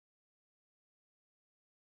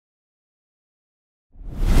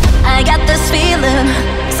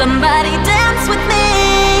Somebody dance with me.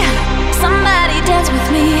 Somebody dance with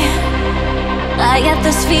me. I get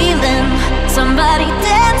this feeling. Somebody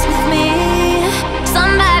dance with me.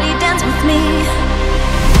 Somebody dance with me.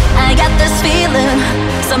 I got this feeling.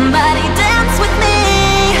 Somebody dance with me.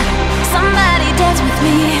 Somebody dance with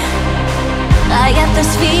me. I got this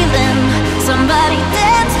feeling. Somebody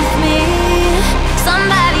dance with me.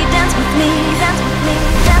 Somebody dance with me. Dance with me.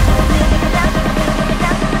 Dance with me. Dance with me.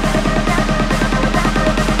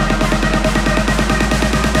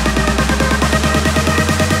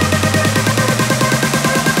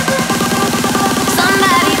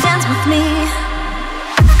 Somebody dance with me.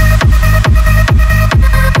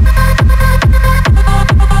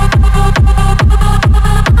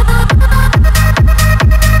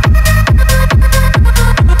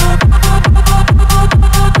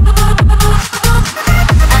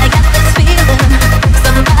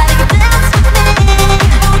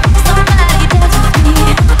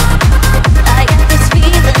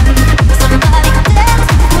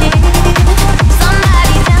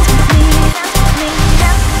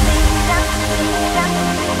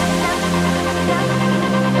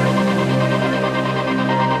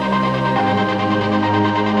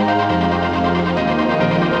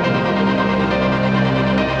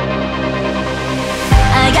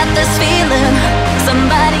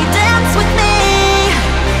 Somebody